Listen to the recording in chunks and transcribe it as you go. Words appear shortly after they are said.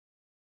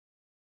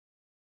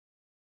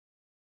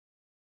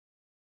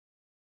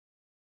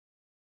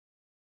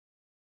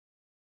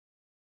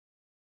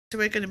So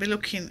we're going to be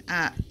looking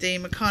at the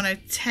Meccano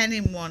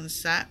 10-in-1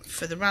 set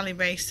for the Rally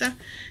Racer.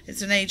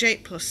 It's an age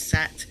 8+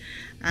 set,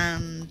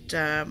 and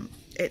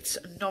it's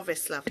a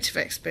novice level. Bit of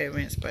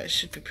experience, but it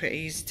should be pretty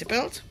easy to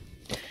build.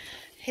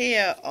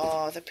 Here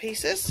are the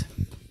pieces.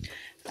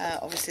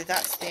 Obviously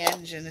that's the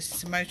engine. This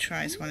is a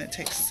motorised one. It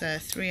takes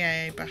 3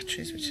 AA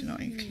batteries, which are not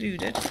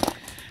included.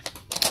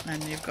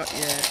 And you've got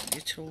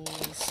your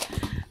tools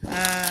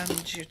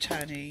and your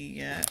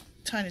tiny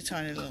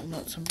little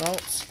nuts and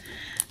bolts.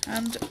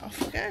 And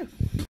off we go.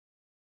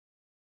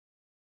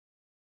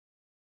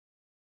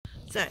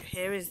 So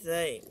here is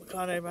the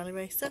Meccano Rally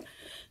Racer.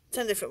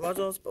 10 different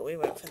models, but we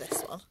went for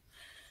this one.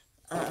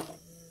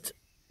 And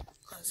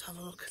let's have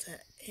a look at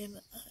it in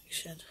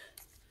action.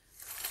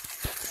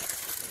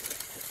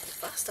 It's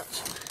fast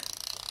actually.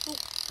 Oh.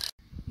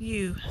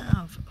 You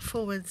have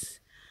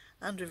forwards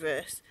and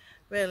reverse.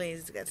 Really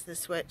easy to get to the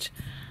switch.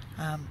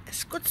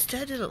 It's a good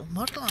sturdy little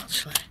model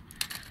actually.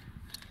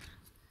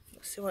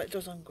 Let's see what it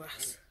does on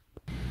grass.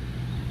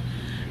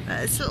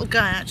 This little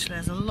guy actually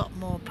has a lot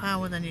more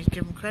power than you'd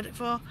give him credit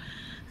for.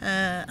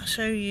 I'll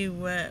show you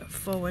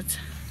forwards.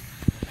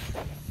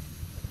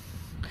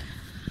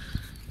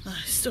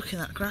 It's stuck in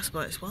that grass,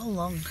 but it's well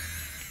long.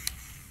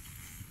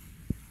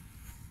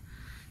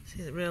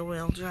 See the rear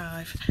wheel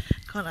drive.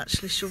 Can't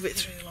actually shove it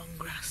through long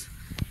grass.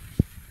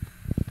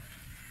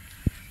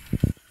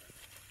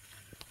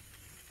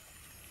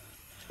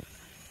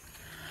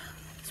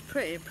 It's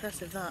pretty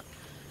impressive that.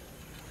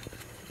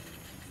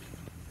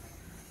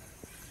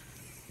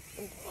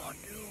 Oh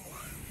no.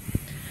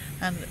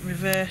 And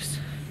reverse.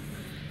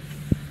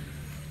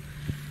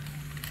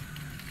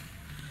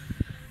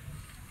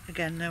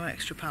 Again, no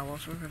extra power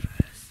for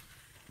reverse.